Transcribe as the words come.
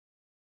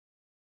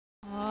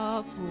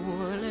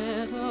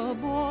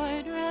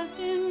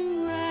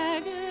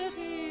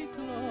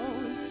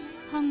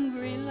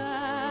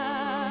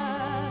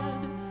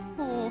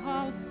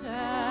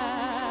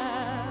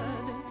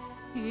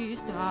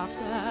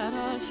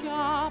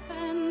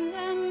sharpened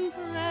and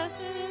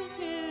presses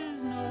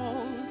his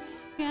nose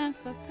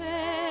against the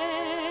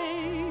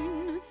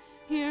pane.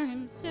 Hear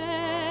him sing,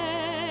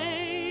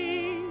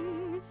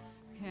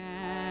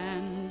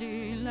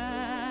 Candyland,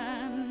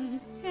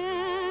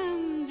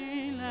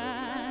 Candyland,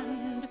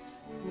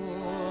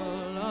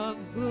 full of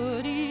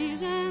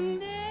goodies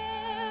and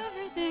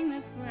everything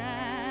that's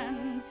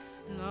grand.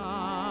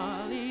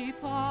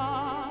 Lollipops,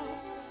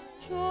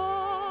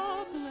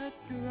 chocolate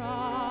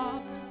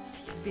drops,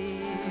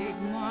 big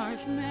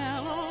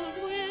marshmallows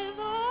with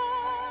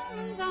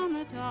almonds on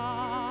the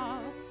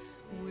top.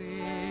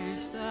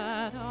 Wish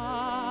that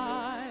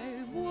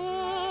I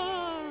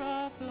were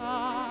a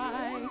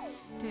fly,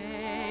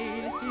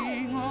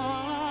 tasting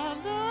all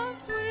of the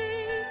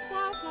sweets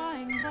while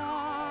flying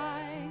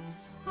by.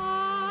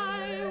 I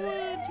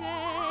would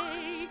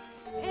take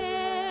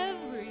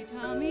every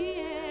tummy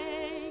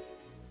ache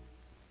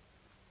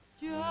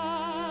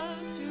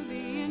just to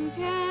be in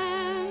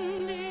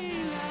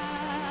Candyland.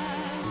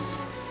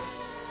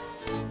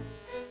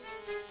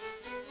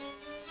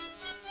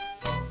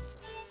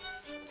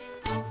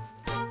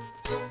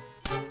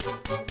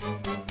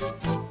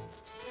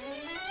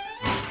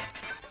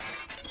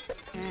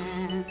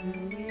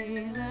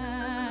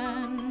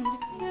 Candyland,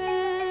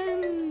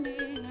 Candyland,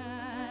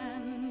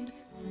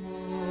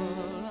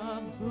 full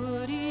of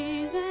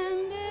goodies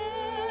and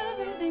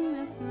everything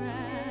that's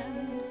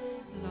grand.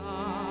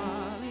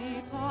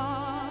 Lollipops,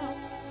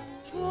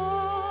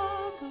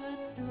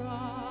 chocolate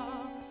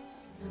drops.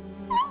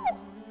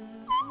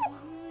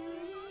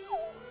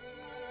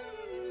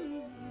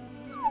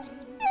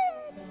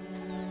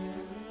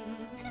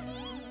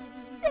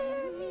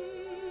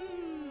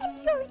 And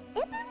your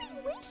every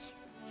wish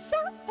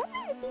shall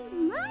ever be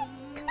my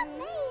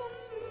command.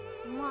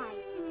 My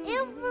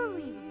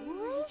every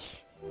wish?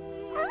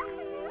 Your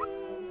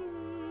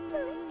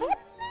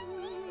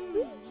every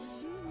wish.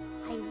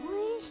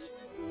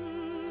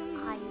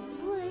 I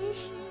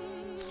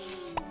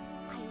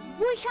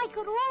wish I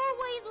could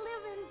always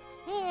live in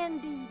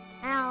Candy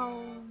Town.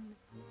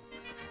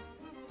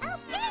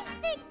 Okay,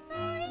 big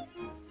boy.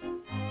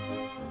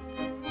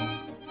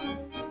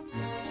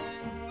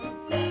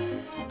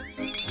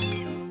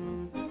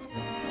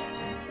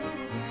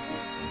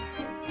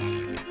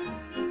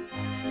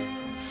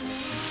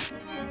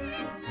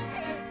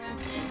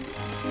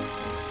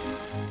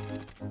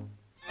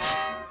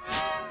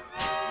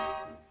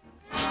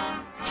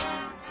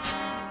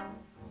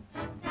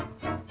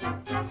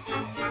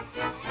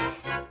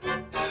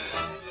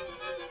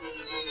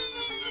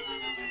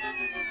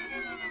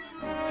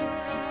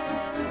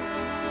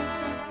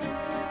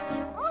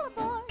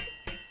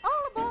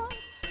 All aboard,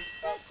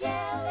 the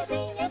Jelly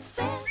Bean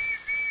Express,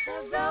 the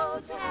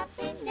road to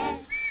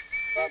happiness,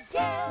 the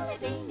Jelly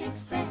Bean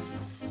Express.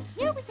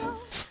 Here we go,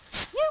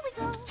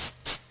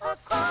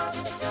 across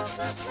the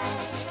sugar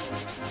plain,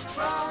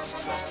 across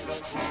the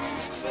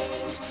candy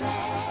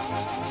train.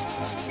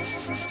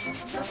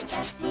 Look at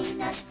that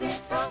peanut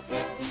brittle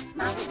hill,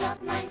 mountains of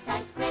nice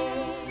ice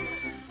cream,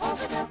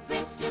 over the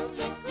bridge to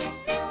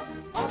Lickville,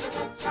 over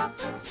the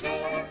chocolate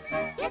stream.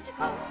 Get your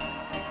coat,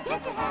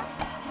 get your hat.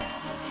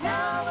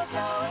 Now we're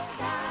slowing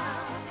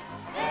down.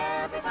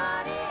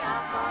 Everybody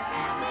out for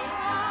Candy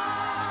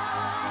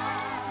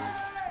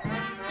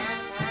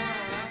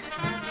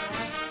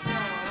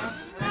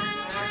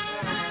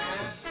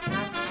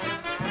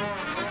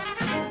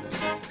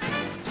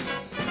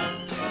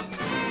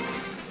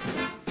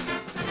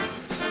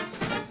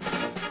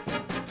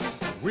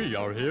We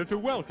are here to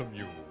welcome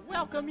you.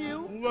 Welcome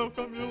you.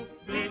 Welcome you.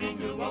 Bidding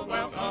you a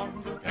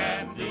welcome to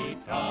Candy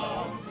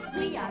Town.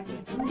 We are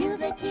giving you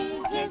the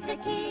key. Here's the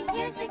key.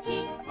 Here's the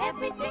key.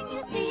 Everything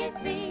you see is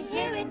free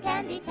here in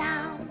Candy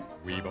Town.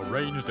 We've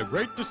arranged a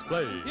great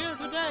display. Here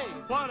today.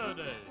 What a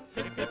day.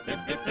 Hip, hip, hip,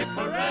 hip, hip,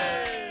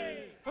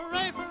 hooray!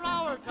 Hooray for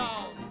our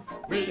town.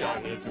 We are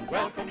here to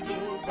welcome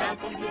you,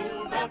 welcome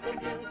you, welcome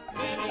you.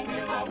 Bidding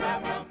you a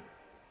welcome.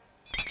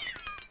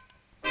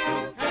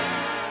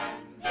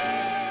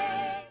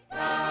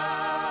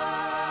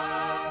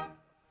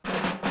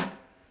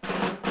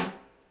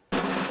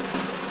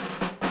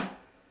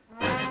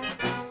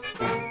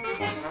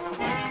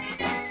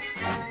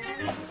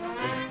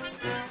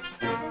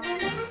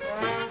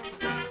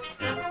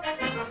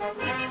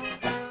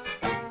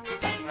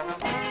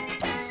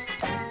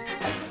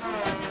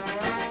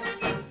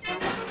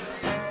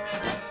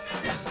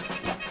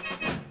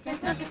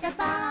 Just look at the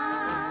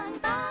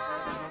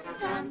bonbons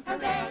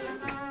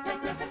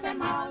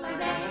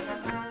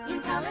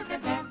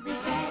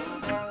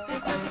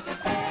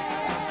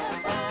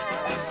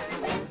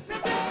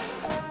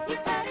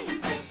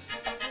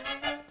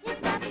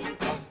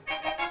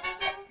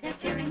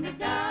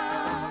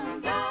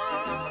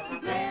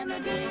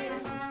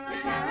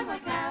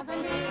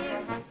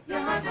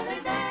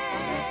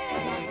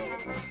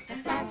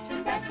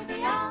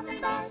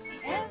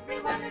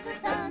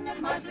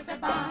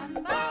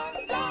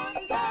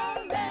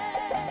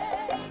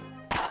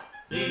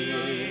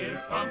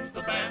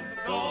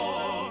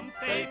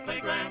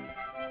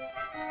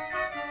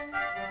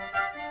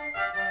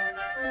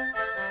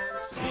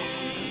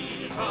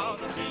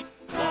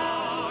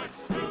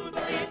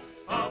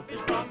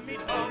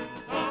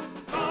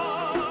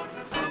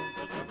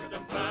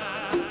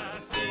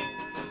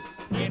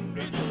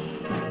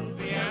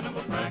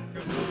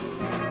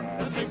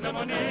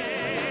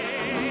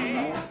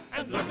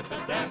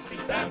says Dampy,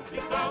 Dampy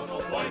Clown,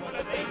 oh boy, what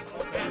a day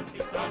for Dampy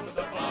Clown with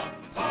a bon,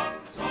 bon,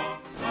 bon,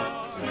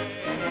 party.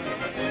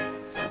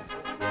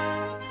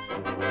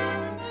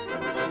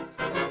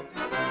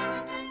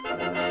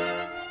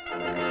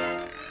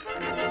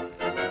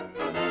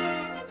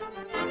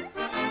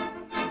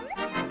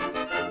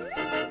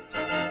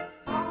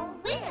 Oh,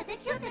 we're the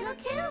cute little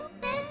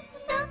cupids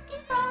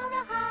looking for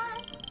a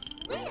heart.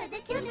 We're the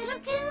cute little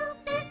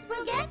cupids,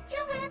 we'll get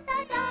you with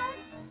our darts.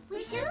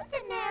 We shoot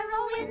an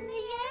arrow in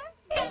the air,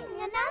 bing,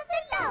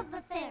 another love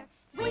affair.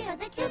 We're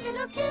the cute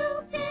little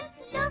cupids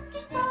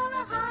looking for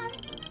a heart.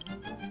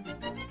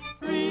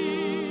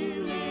 Three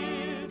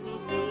little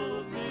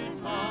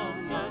cupids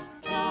on us,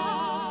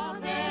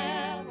 shot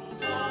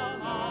arrows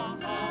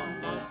among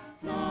us.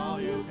 Now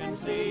you can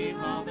see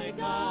how they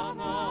got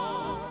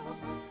us.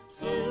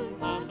 Soon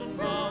Parson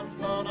Brown's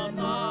gonna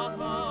knock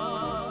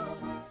us.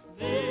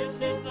 This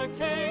is the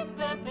cake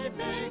that they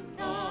baked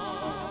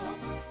us.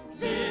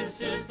 This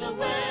is the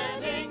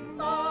wedding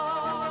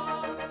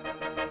ball.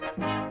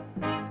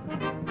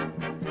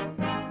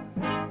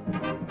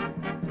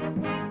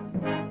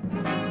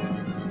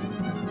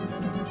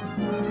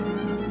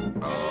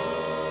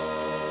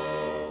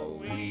 Oh,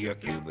 we are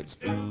Cupid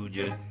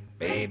Stooges,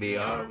 baby,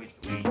 are we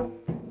sweet?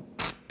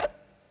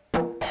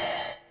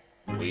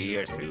 We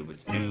are stupid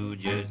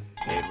stooges,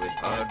 it was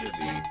hard to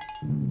beat.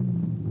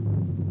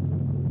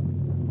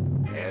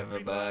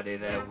 Everybody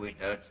that we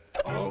touch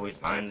always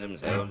finds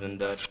themselves in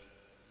Dutch.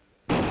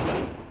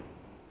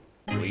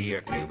 We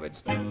are Cupid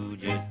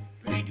Stooges,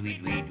 tweet, tweet,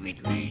 tweet,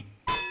 tweet, tweet.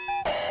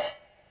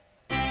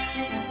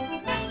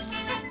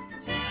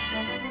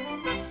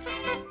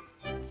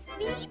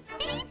 Beep,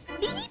 beep,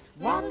 beep,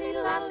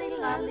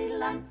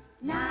 wally-lolly-lolly-lon.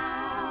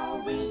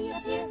 Now we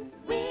appear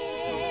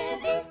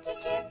with Easter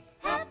cheer.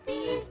 Happy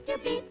Easter,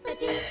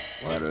 beep-a-dee.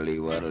 Waddly,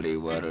 waddly,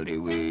 waddly,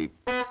 weep.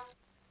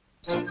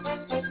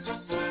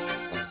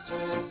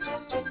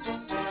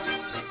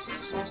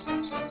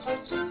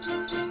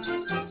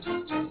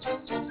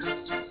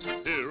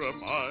 Here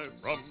am I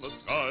from the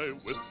sky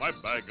with my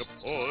bag of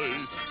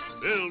toys,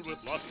 filled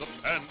with lots of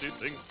candy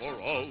things for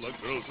all the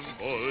girls and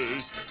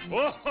boys.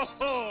 Oh, ho,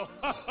 ho,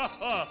 ha, ha,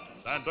 ha,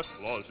 Santa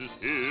Claus is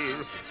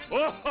here.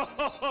 Oh, ho,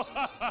 ho, ho,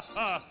 ha, ha,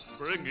 ha,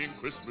 bringing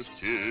Christmas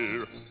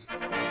cheer.